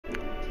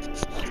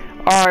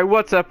Alright,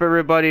 what's up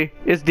everybody?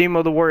 It's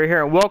Demo the Warrior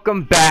here, and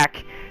welcome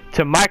back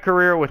to my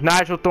career with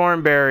Nigel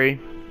Thornberry.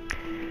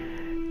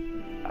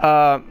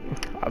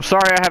 I'm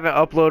sorry I haven't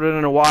uploaded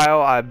in a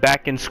while. I'm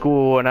back in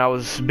school and I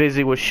was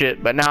busy with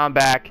shit, but now I'm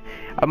back.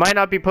 I might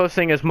not be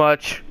posting as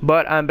much,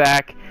 but I'm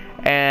back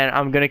and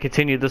I'm going to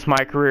continue this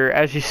my career.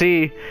 As you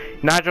see,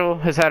 Nigel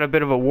has had a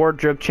bit of a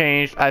wardrobe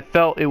change. I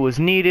felt it was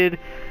needed,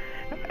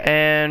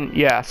 and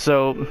yeah,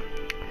 so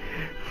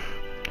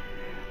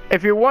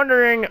if you're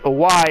wondering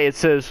why it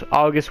says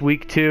August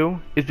week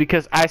 2, is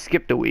because I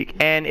skipped a week.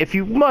 And if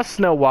you must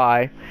know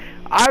why,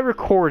 I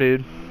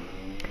recorded,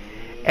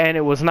 and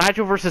it was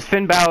Nigel versus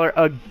Finn Balor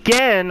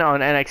again on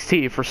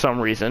NXT for some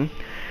reason.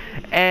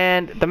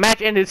 And the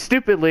match ended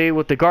stupidly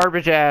with the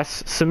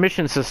garbage-ass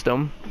submission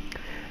system.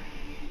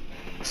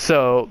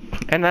 So,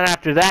 and then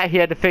after that, he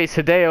had to face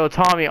Hideo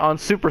Itami on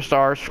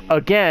Superstars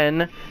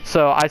again,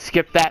 so I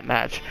skipped that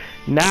match.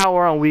 Now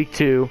we're on week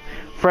 2.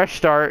 Fresh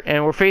start,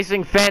 and we're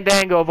facing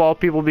Fandango of all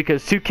people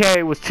because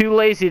 2K was too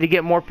lazy to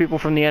get more people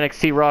from the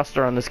NXT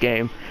roster on this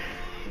game.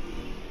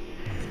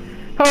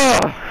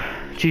 Oh,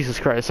 Jesus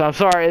Christ. I'm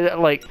sorry,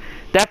 like,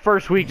 that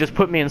first week just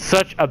put me in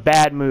such a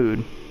bad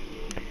mood.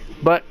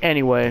 But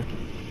anyway,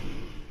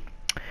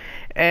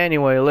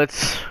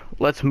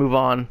 let's move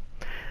on.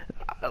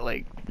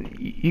 Like,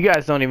 you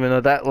guys don't even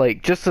know that,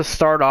 like, just to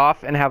start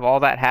off and have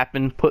all that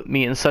happen put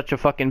me in such a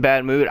fucking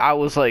bad mood. I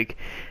was like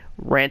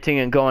ranting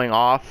and going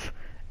off.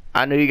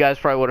 I know you guys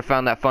probably would have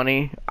found that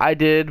funny. I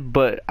did,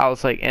 but I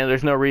was like, and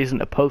there's no reason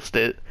to post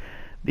it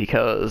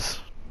because,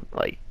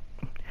 like,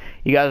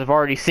 you guys have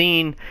already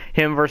seen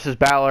him versus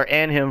Balor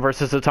and him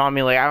versus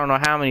Itami, like, I don't know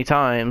how many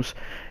times.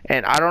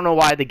 And I don't know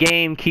why the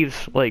game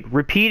keeps, like,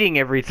 repeating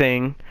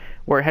everything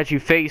where it has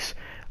you face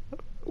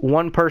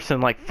one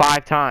person, like,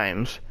 5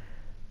 times.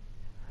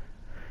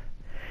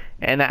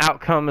 And the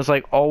outcome is,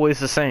 like, always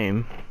the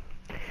same.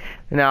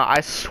 Now,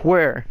 I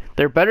swear,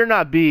 there better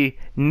not be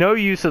no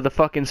use of the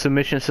fucking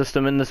submission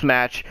system in this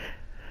match.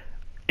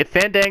 If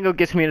Fandango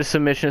gets me in a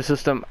submission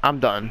system, I'm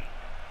done.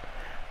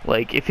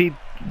 Like, if he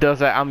does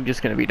that, I'm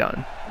just gonna be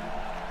done.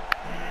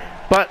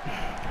 But,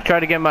 try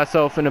to get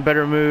myself in a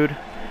better mood.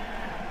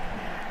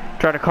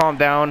 Try to calm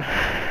down.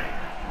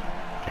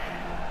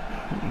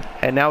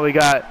 And now we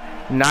got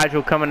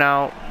Nigel coming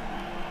out.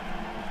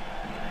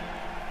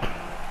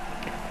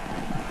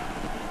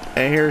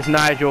 And here's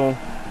Nigel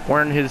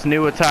wearing his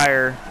new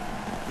attire.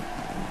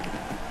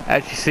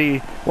 As you see,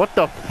 what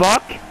the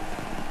fuck?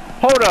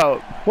 Hold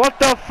up, what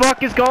the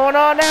fuck is going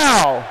on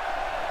now?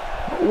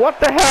 What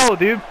the hell,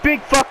 dude?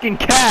 Big fucking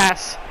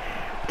Cass.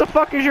 What the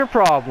fuck is your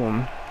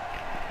problem?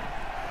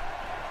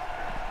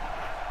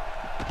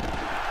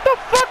 What the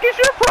fuck is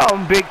your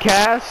problem, Big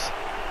Cass?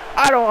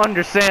 I don't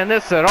understand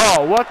this at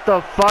all. What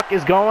the fuck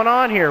is going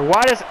on here?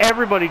 Why does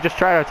everybody just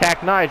try to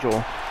attack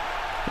Nigel?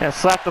 Yeah,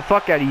 slap the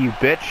fuck out of you,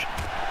 bitch.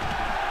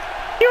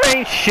 You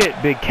ain't shit,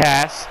 Big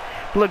Cass.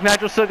 Look,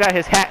 Nigel still got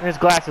his hat and his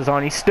glasses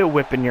on. He's still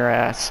whipping your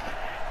ass.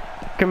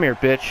 Come here,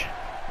 bitch.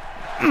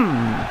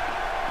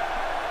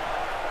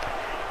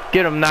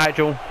 Get him,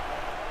 Nigel.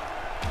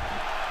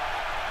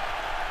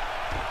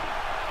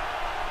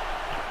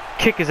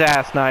 Kick his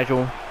ass,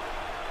 Nigel.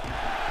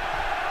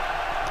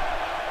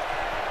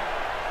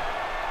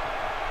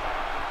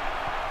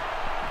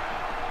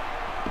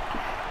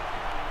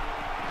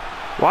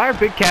 Why are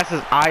Big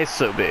Cass's eyes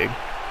so big?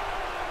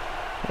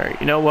 Alright,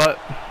 you know what?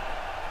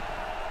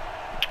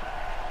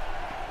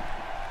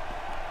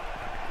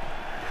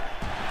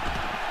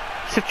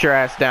 Sit your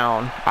ass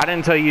down. I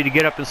didn't tell you to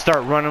get up and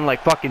start running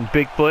like fucking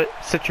Bigfoot.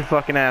 Sit your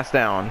fucking ass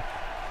down.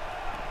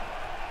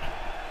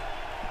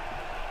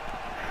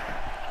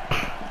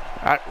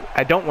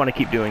 I don't want to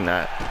keep doing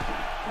that.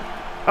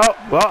 Oh,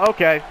 well,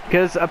 okay.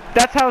 Because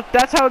that's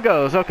how it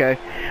goes. Okay.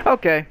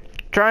 Okay.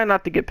 Trying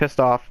not to get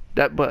pissed off.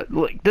 But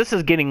like, this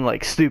is getting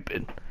like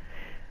stupid.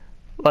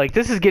 Like,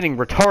 this is getting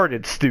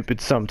retarded stupid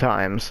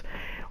sometimes.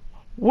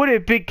 What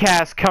did Big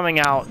Cass coming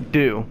out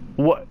do?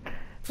 What?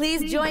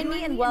 Please join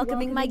me in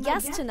welcoming my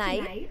guest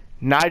tonight,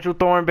 Nigel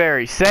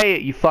Thornberry. Say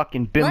it, you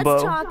fucking bimbo.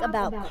 Let's talk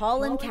about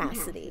Colin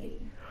Cassidy.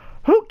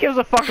 Who gives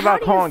a fuck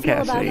about Colin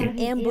Cassidy? How do you feel about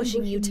him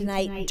ambushing you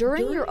tonight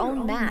during your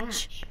own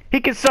match? He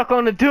can suck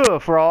on the duo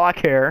for all I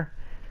care.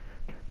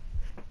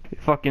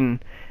 Fucking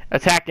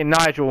attacking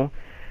Nigel.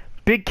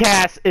 Big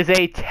Cass is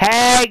a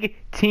tag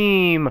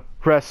team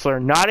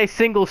wrestler, not a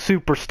single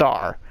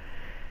superstar.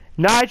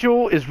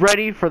 Nigel is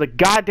ready for the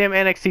goddamn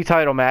NXT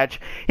title match.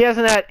 He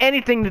hasn't had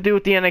anything to do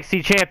with the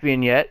NXT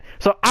champion yet,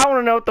 so I want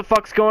to know what the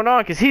fuck's going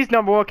on, because he's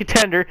 #1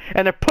 contender,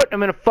 and they're putting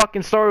him in a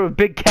fucking story with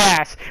Big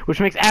Cass,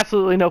 which makes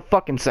absolutely no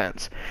fucking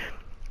sense.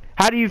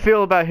 How do you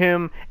feel about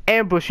him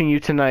ambushing you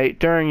tonight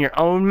during your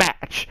own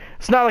match?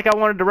 It's not like I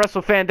wanted to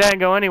wrestle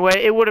Fandango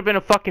anyway. It would have been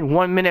a fucking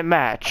 1-minute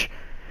match.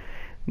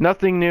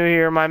 Nothing new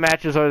here. My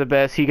matches are the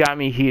best. He got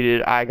me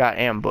heated. I got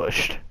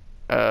ambushed.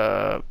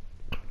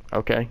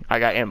 Okay. I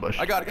got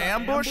ambushed. I got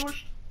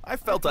ambushed? I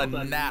felt a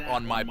gnat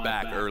on my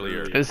back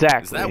earlier.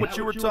 Exactly. Is that what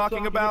you were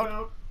talking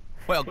about?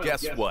 Well,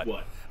 guess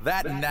what?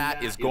 That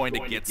gnat is going to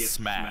get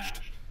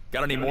smashed.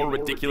 Got any more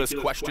ridiculous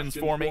questions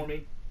for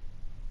me?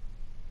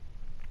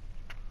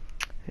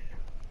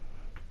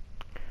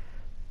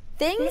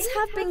 Things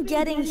have been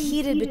getting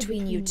heated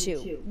between you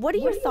two. What are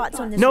your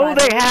thoughts on this No,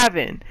 rivalry? they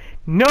haven't.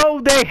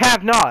 No, they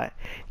have not.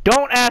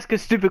 Don't ask a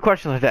stupid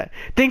question like that.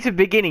 Things have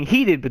been getting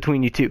heated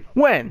between you two.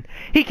 When?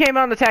 He came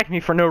out and attacked me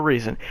for no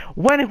reason.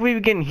 When have we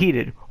been getting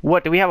heated?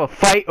 What, do we have a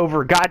fight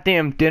over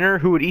goddamn dinner?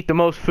 Who would eat the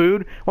most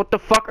food? What the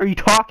fuck are you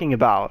talking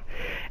about?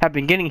 Have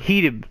been getting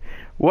heated.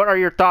 What are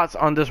your thoughts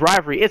on this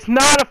rivalry? It's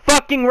not a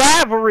fucking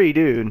rivalry,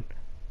 dude.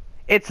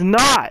 It's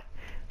not.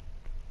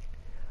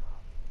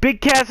 Big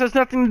Cass has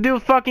nothing to do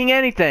with fucking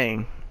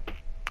anything.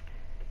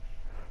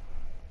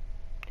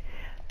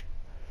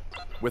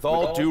 With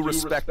all due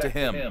respect to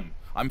him,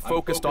 I'm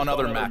focused on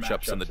other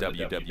matchups in the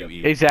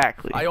WWE.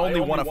 Exactly. I only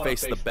want to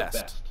face the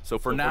best. So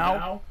for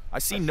now, I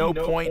see no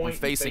point in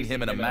facing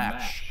him in a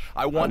match.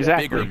 I want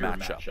bigger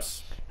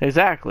matchups.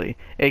 Exactly.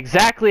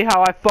 Exactly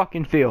how I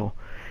fucking feel.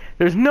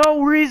 There's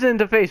no reason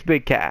to face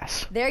Big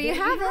Cass. There you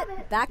have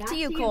it. Back to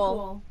you,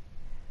 Cole.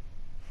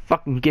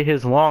 Fucking get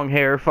his long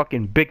hair,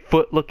 fucking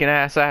Bigfoot looking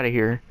ass out of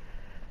here.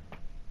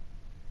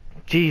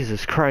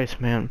 Jesus Christ,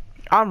 man.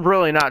 I'm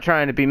really not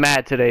trying to be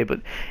mad today,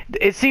 but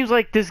it seems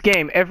like this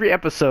game, every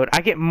episode,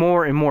 I get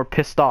more and more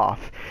pissed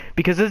off.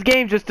 Because this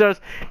game just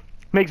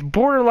makes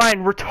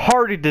borderline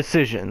retarded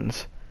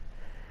decisions.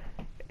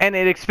 And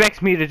it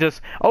expects me to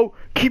just, oh,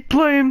 keep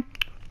playing.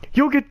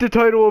 You'll get the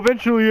title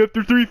eventually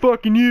after 3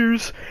 fucking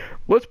years.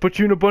 Let's put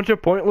you in a bunch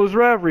of pointless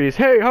rivalries.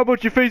 Hey, how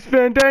about you face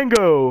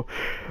Fandango?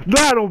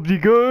 That'll be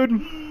good.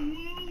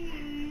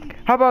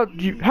 How about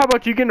you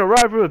get in a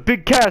rivalry with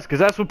Big Cass, because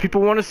that's what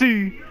people want to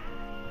see.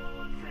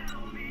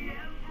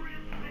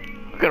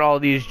 Look at all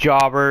these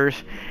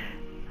jobbers.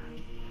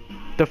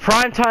 The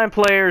primetime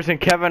players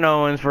and Kevin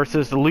Owens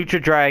versus the Lucha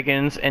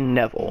Dragons and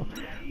Neville.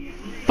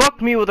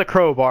 Fuck me with a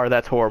crowbar,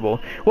 that's horrible.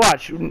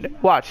 Watch.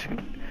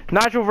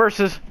 Nigel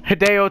versus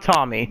Hideo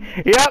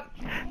Itami. Yep.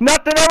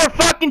 Nothing ever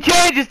fucking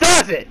changes,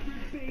 does it?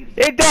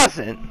 It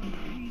doesn't.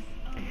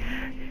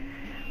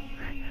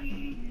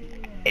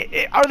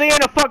 Are they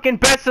in a fucking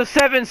best of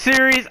 7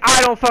 series?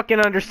 I don't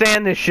fucking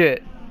understand this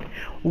shit.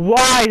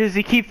 Why does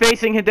he keep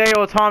facing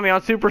Hideo Itami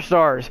on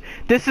Superstars?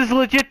 This is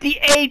legit the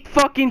 8th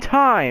fucking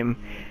time.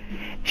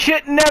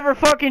 Shit never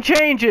fucking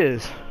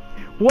changes.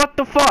 What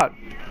the fuck?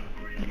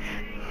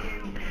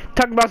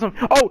 Talking about some,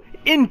 oh,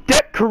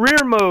 in-depth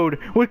career mode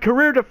with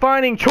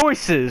career-defining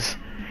choices.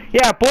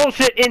 Yeah,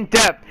 bullshit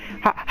in-depth.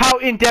 How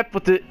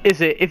in-depth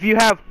is it if you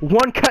have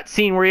one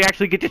cutscene where you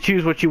actually get to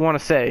choose what you want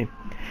to say?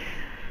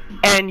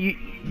 And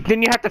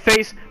then you have to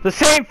face the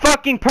same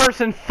fucking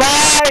person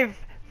 5,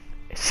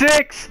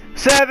 6,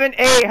 7,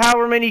 8,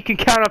 however many you can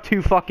count up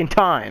to fucking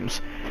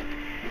times.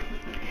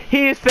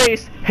 He has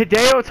faced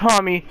Hideo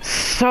Itami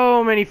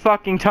so many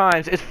fucking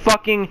times. It's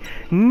fucking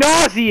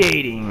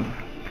nauseating.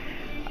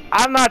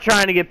 I'm not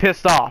trying to get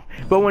pissed off,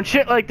 but when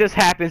shit like this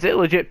happens, it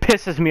legit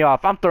pisses me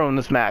off. I'm throwing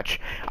this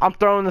match. I'm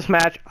throwing this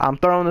match.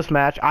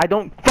 I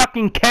don't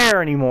fucking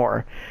care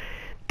anymore.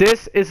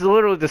 This is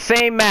literally the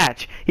same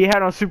match he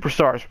had on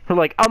Superstars for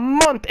like a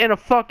month in a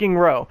fucking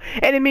row.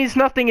 And it means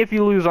nothing if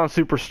you lose on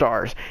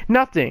Superstars.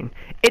 Nothing.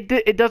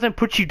 It doesn't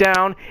put you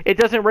down. It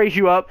doesn't raise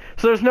you up.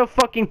 So there's no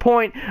fucking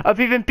point of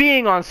even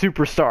being on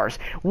Superstars.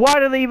 Why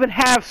do they even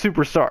have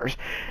Superstars?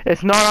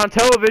 It's not on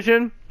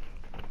television.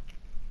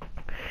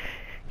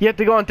 You have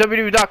to go on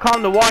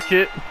WWE.com to watch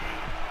it.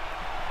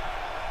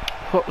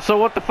 So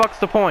what the fuck's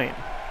the point?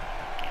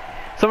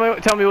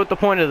 Somebody tell me what the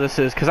point of this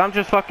is, because I'm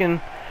just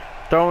fucking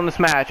throwing this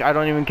match. I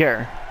don't even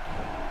care.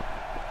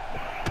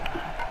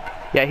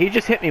 Yeah, he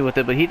just hit me with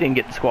it, but he didn't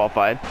get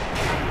disqualified.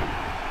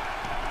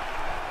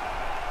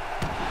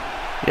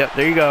 Yep,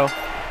 there you go.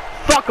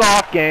 Fuck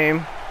off, game.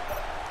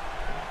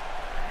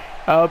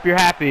 I hope you're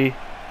happy.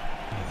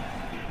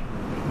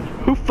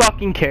 Who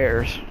fucking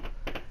cares?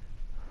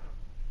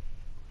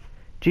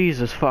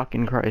 Jesus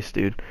fucking Christ,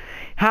 dude.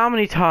 How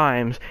many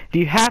times do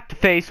you have to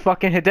face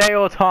fucking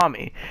Hideo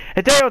Itami?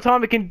 Hideo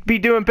Itami can be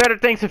doing better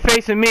things than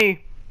facing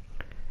me.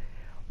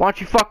 Why don't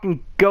you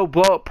fucking go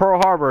blow up Pearl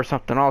Harbor or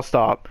something? I'll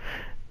stop.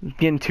 I'm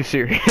getting too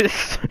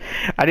serious.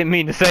 I didn't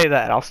mean to say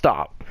that. I'll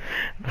stop.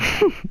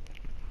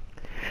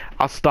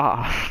 I'll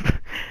stop.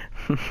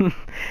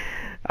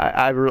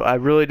 I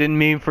really didn't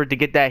mean for it to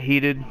get that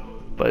heated.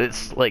 But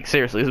it's like,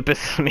 seriously, it's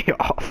pissing me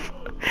off.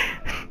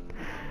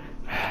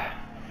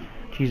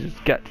 Jesus,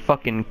 got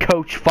fucking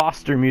Coach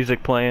Foster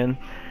music playing.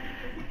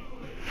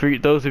 For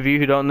those of you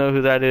who don't know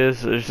who that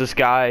is, there's this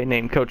guy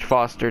named Coach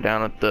Foster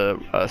down at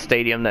the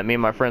stadium that me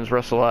and my friends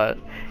wrestle at,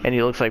 and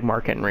he looks like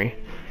Mark Henry.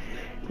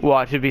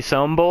 Watch, it'd be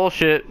some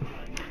bullshit.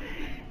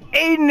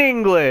 Aiden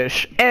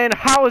English! And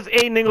how is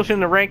Aiden English in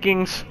the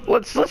rankings?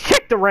 Let's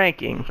check the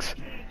rankings.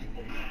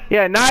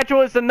 Yeah,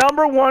 Nigel is the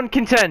 #1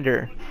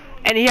 contender,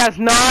 and he has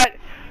not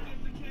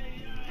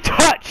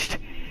touched,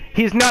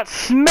 he's not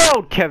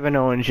smelled Kevin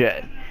Owens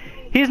yet.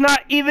 He's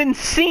not even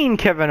seen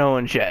Kevin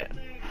Owens yet.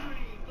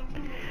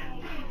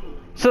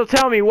 So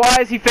tell me, why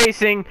is he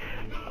facing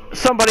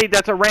somebody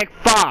that's a rank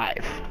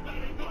 5?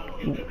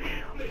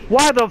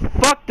 Why the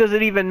fuck does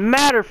it even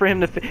matter for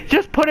him to...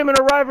 Just put him in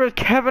a rivalry with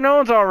Kevin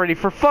Owens already,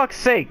 for fuck's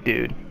sake,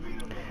 dude.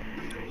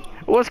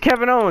 What's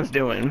Kevin Owens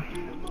doing?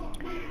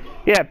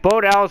 Yeah, Bo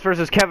Dallas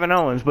versus Kevin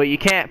Owens, but you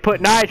can't put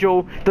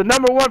Nigel, the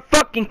 #1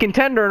 fucking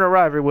contender, in a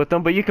rivalry with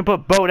him, but you can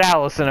put Bo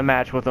Dallas in a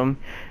match with him.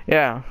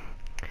 Yeah.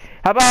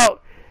 How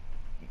about,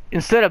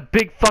 instead of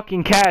big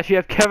fucking cash, you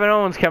have Kevin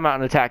Owens come out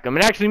and attack him,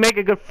 and actually make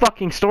a good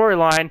fucking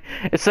storyline,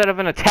 instead of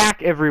an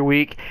attack every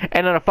week,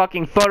 and then a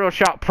fucking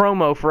Photoshop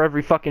promo for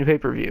every fucking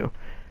pay-per-view.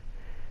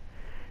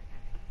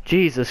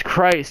 Jesus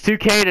Christ,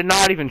 2K did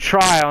not even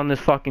try on this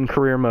fucking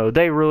career mode.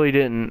 They really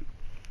didn't.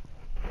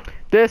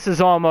 This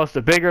is almost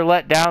a bigger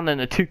letdown than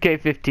the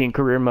 2K15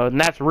 career mode,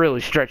 and that's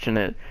really stretching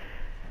it.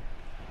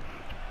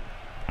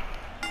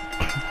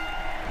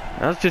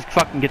 Now let's just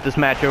fucking get this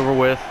match over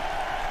with.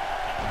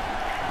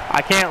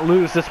 I can't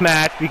lose this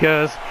match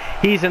because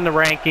he's in the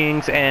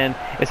rankings, and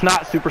it's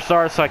not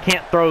Superstars, so I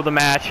can't throw the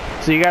match.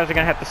 So you guys are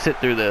going to have to sit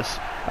through this.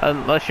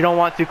 Unless you don't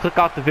want to, click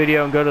off the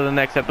video and go to the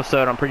next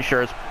episode. I'm pretty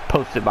sure it's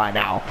posted by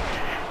now.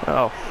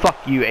 Oh,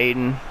 fuck you,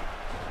 Aiden.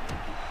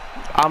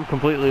 I'm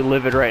completely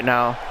livid right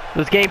now.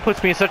 This game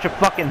puts me in such a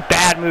fucking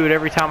bad mood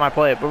every time I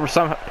play it, but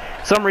for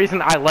some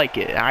reason I like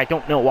it, and I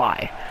don't know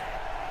why.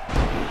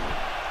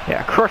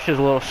 Yeah, crush his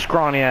little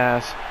scrawny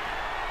ass.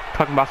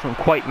 Talking about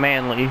something quite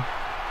manly.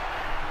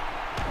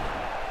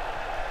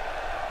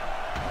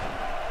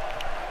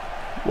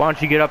 Why don't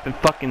you get up and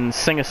fucking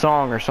sing a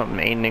song or something,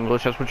 Aiden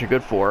English? That's what you're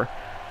good for.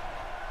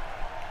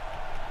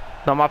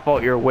 Not my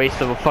fault you're a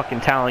waste of a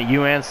fucking talent,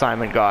 you and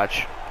Simon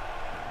Gotch.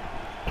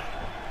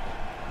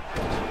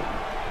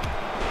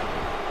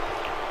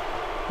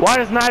 Why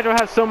does Nigel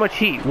have so much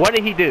heat? What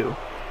did he do?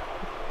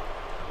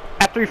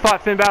 After he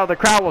fought Finn Balor, the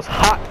crowd was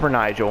hot for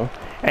Nigel.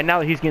 And now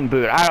that he's getting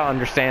booed, I don't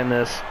understand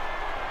this.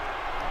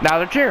 Now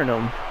they're cheering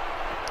him.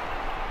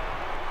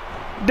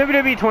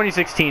 WWE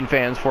 2016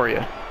 fans for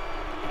you.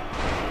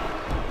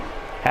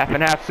 Half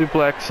and half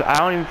suplex.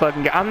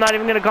 I'm not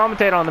even going to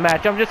commentate on the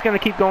match. I'm just going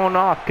to keep going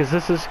off because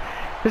this is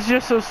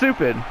just so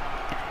stupid.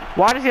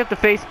 Why does he have to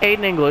face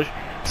Aiden English,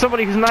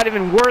 somebody who's not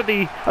even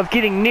worthy of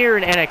getting near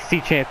an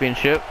NXT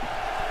championship?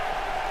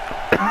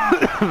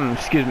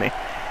 Excuse me.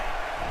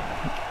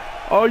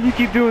 Oh, you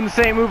keep doing the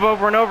same move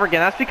over and over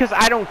again. That's because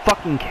I don't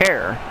fucking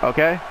care,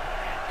 okay?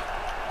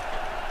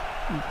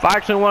 If I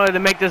actually wanted to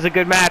make this a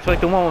good match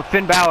like the one with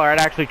Finn Balor, I'd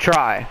actually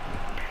try.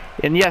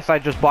 And yes, I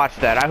just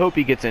botched that. I hope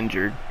he gets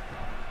injured.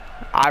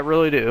 I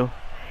really do.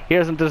 He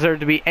doesn't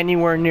deserve to be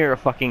anywhere near a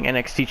fucking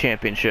NXT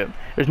championship.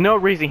 There's no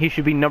reason he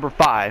should be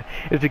 #5.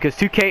 It's because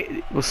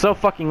 2K was so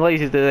fucking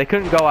lazy that they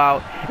couldn't go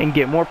out and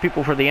get more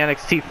people for the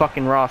NXT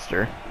fucking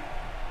roster.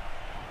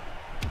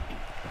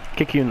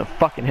 Kick you in the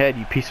fucking head,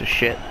 you piece of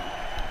shit.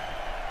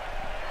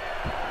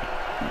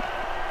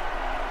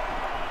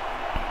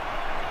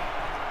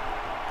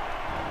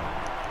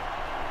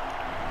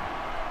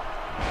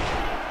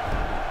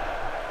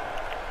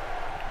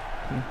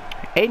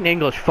 Aiden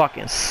English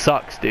fucking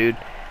sucks, dude.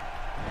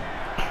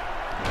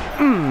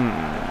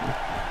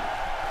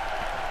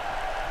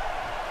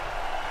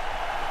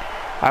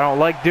 I don't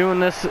like doing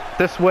this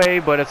way,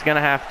 but it's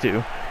gonna have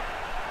to.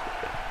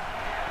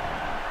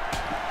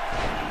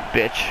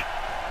 Bitch.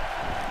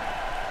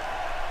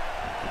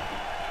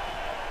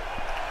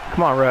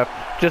 Come on, ref.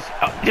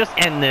 Just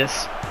end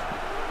this.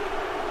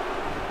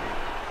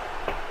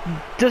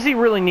 Does he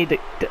really need to...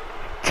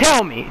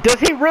 Tell me, does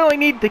he really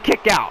need to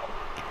kick out?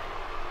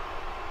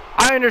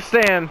 I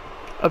understand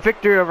a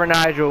victory over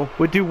Nigel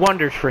would do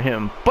wonders for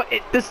him, but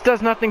this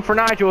does nothing for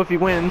Nigel if he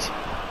wins.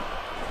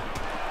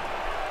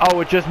 Oh,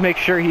 it just makes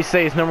sure he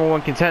stays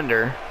 #1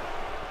 contender.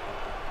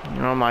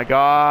 Oh my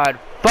god.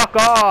 Fuck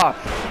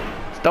off!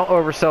 Just don't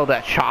oversell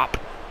that chop.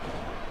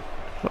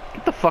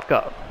 Get the fuck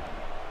up.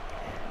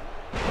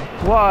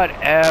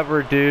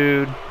 Whatever,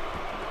 dude.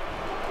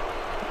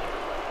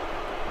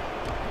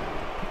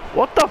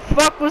 What the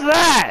fuck was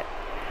that?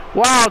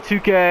 Wow,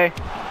 2K.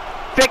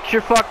 Fix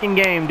your fucking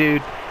game,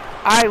 dude.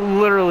 I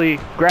literally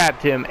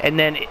grabbed him and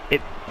then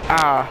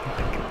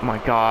oh my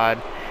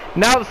god.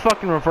 Now this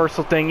fucking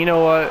reversal thing, you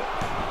know what?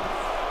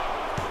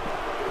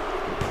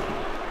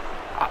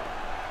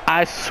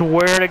 I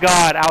swear to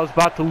God, I was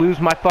about to lose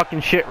my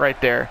fucking shit right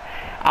there.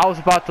 I was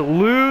about to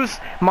lose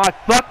my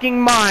fucking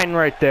mind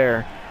right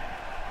there.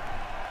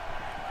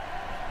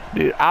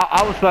 Dude,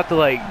 I was about to,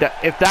 like,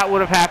 if that would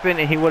have happened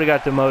and he would have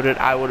got demoted,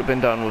 I would have been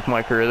done with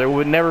my career. There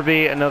would never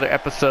be another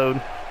episode.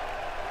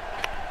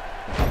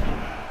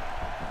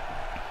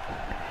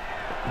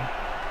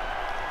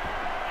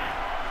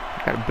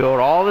 Gotta build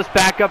all this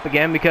back up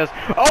again because,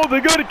 oh, they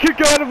got a kick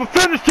out of a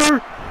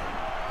finisher!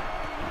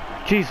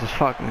 Jesus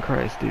fucking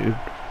Christ, dude.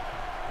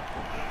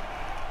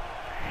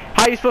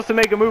 How are you supposed to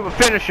make a move a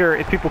finisher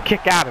if people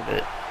kick out of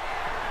it?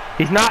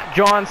 He's not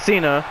John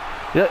Cena.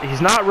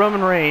 He's not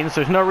Roman Reigns.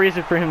 There's no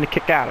reason for him to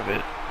kick out of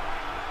it.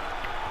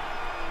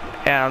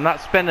 And I'm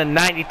not spending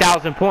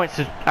 90,000 points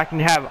so I can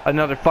have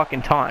another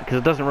fucking taunt because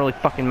it doesn't really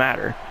fucking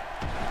matter.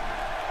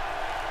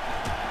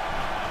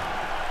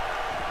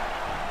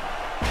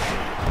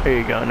 There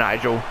you go,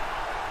 Nigel.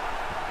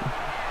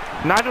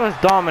 Nigel has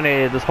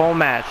dominated this whole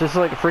match. This is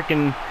like a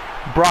freaking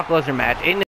Brock Lesnar match.